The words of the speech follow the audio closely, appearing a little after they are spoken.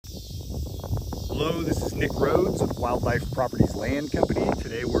Hello, this is Nick Rhodes of Wildlife Properties Land Company.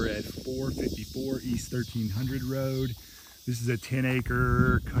 Today we're at 454 East 1300 Road. This is a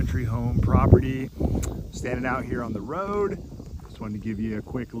 10-acre country home property. Standing out here on the road. Just wanted to give you a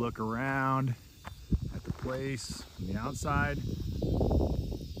quick look around at the place from the outside.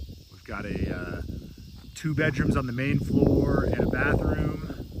 We've got a 2 bedrooms on the main floor and a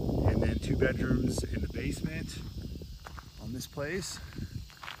bathroom, and then 2 bedrooms in the basement on this place.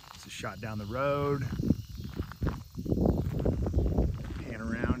 It's a shot down the road. Pan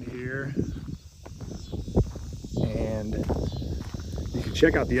around here. And you can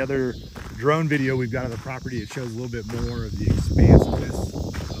check out the other drone video we've got of the property. It shows a little bit more of the expansiveness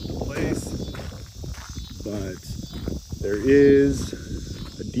of the place. But there is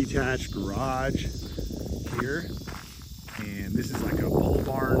a detached garage here. And this is like a pole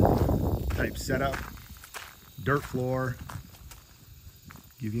barn type setup. Dirt floor.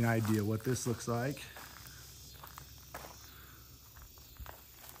 Give you an idea what this looks like.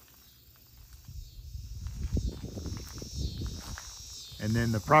 And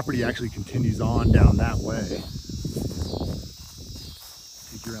then the property actually continues on down that way.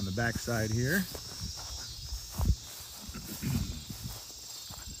 Take you around the back side here.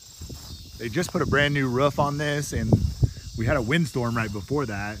 They just put a brand new roof on this, and we had a windstorm right before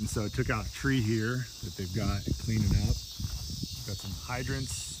that, and so it took out a tree here that they've got cleaning up. Got some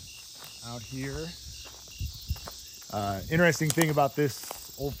hydrants out here. Interesting thing about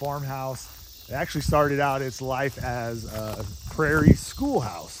this old farmhouse, it actually started out its life as a prairie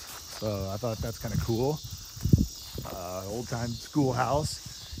schoolhouse. So I thought that's kind of cool. Old time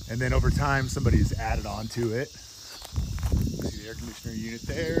schoolhouse. And then over time, somebody's added on to it. See the air conditioner unit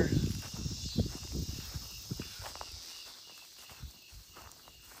there.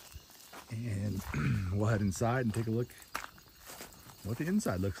 And we'll head inside and take a look what the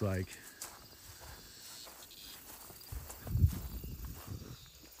inside looks like.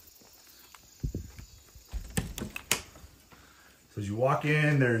 So as you walk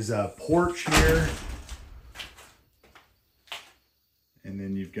in, there's a porch here. And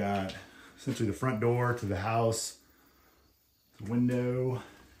then you've got essentially the front door to the house, the window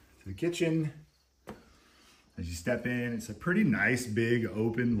to the kitchen. As you step in, it's a pretty nice big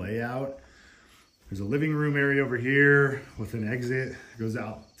open layout. There's a living room area over here with an exit. It goes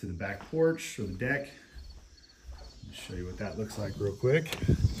out to the back porch or the deck. I'll show you what that looks like real quick.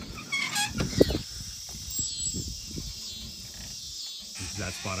 This is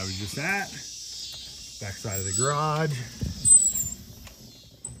that spot I was just at. Back side of the garage.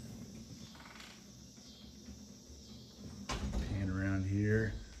 Pan around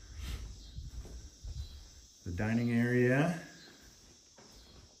here. The dining area.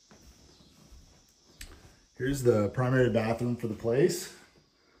 Here's the primary bathroom for the place.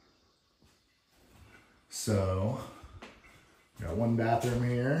 So, got 1 bathroom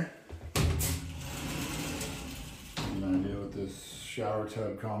here. An idea what this shower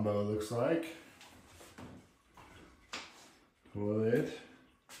tub combo looks like. Toilet,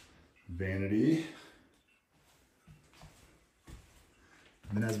 vanity.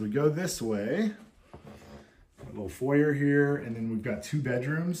 And then as we go this way, a little foyer here, and then we've got 2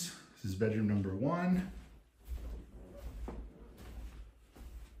 bedrooms. This is bedroom number 1.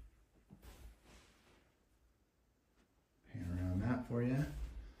 For you.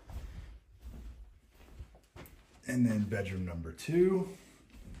 And then bedroom number 2.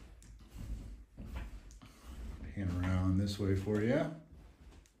 Pan around this way for you.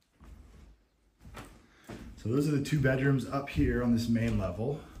 So those are the 2 bedrooms up here on this main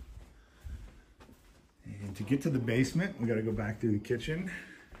level. And to get to the basement, we got to go back through the kitchen.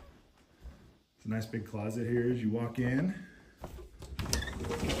 It's a nice big closet here as you walk in.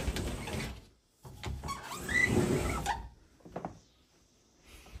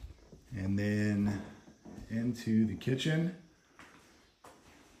 And then into the kitchen.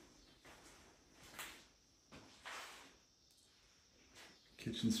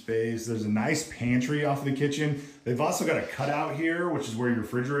 Kitchen space. There's a nice pantry off of the kitchen. They've also got a cutout here, which is where your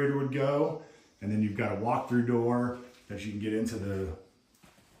refrigerator would go. And then you've got a walk-through door that you can get into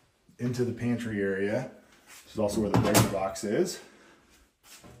the pantry area. This is also where the breaker box is.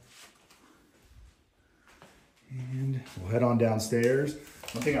 And we'll head on downstairs.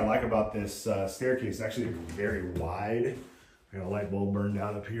 One thing I like about this staircase, is actually very wide. I got a light bulb burned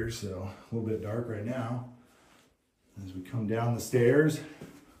out up here, so a little bit dark right now. As we come down the stairs,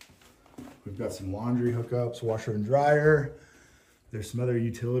 we've got some laundry hookups, washer and dryer. There's some other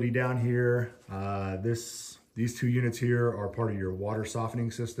utility down here. These 2 units here are part of your water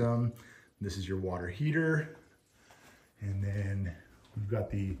softening system. This is your water heater. And then we've got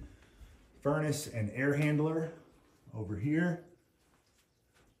the furnace and air handler over here.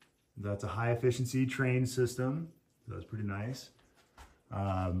 That's a high efficiency train system. So that's pretty nice.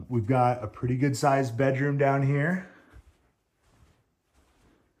 We've got a pretty good sized bedroom down here.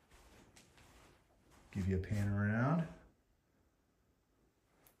 Give you a pan around.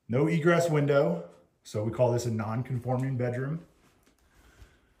 No egress window, so we call this a non-conforming bedroom.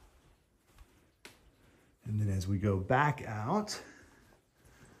 And then as we go back out,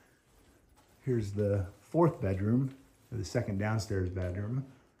 here's the fourth bedroom, or the second downstairs bedroom.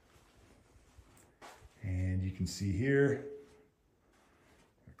 And you can see here,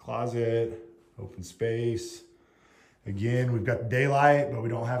 a closet, open space. Again, we've got daylight, but we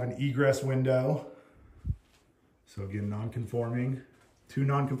don't have an egress window. So again, non-conforming. 2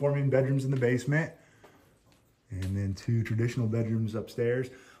 non-conforming bedrooms in the basement. And then 2 traditional bedrooms upstairs.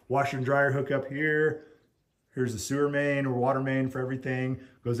 Washer and dryer hookup here. Here's the sewer main or water main for everything.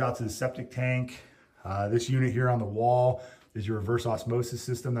 Goes out to the septic tank. This unit here on the wall is your reverse osmosis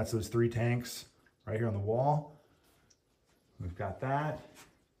system. That's those 3 tanks right here on the wall. We've got that.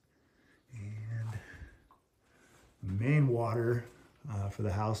 And the main water for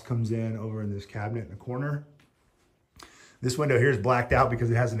the house comes in over in this cabinet in the corner. This window here is blacked out because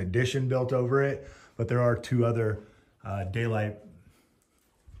it has an addition built over it, but there are 2 other daylight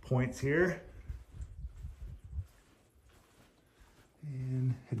points here.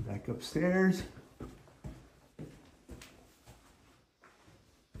 And head back upstairs.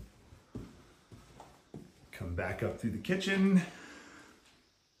 Come back up through the kitchen.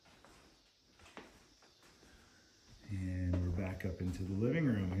 And we're back up into the living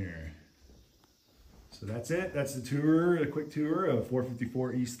room here. So that's it. That's the tour, a quick tour of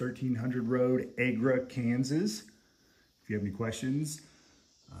 454 East 1300 Road, Agra, Kansas. If you have any questions,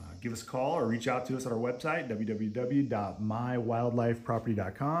 give us a call or reach out to us at our website,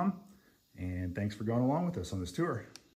 www.mywildlifeproperty.com. And thanks for going along with us on this tour.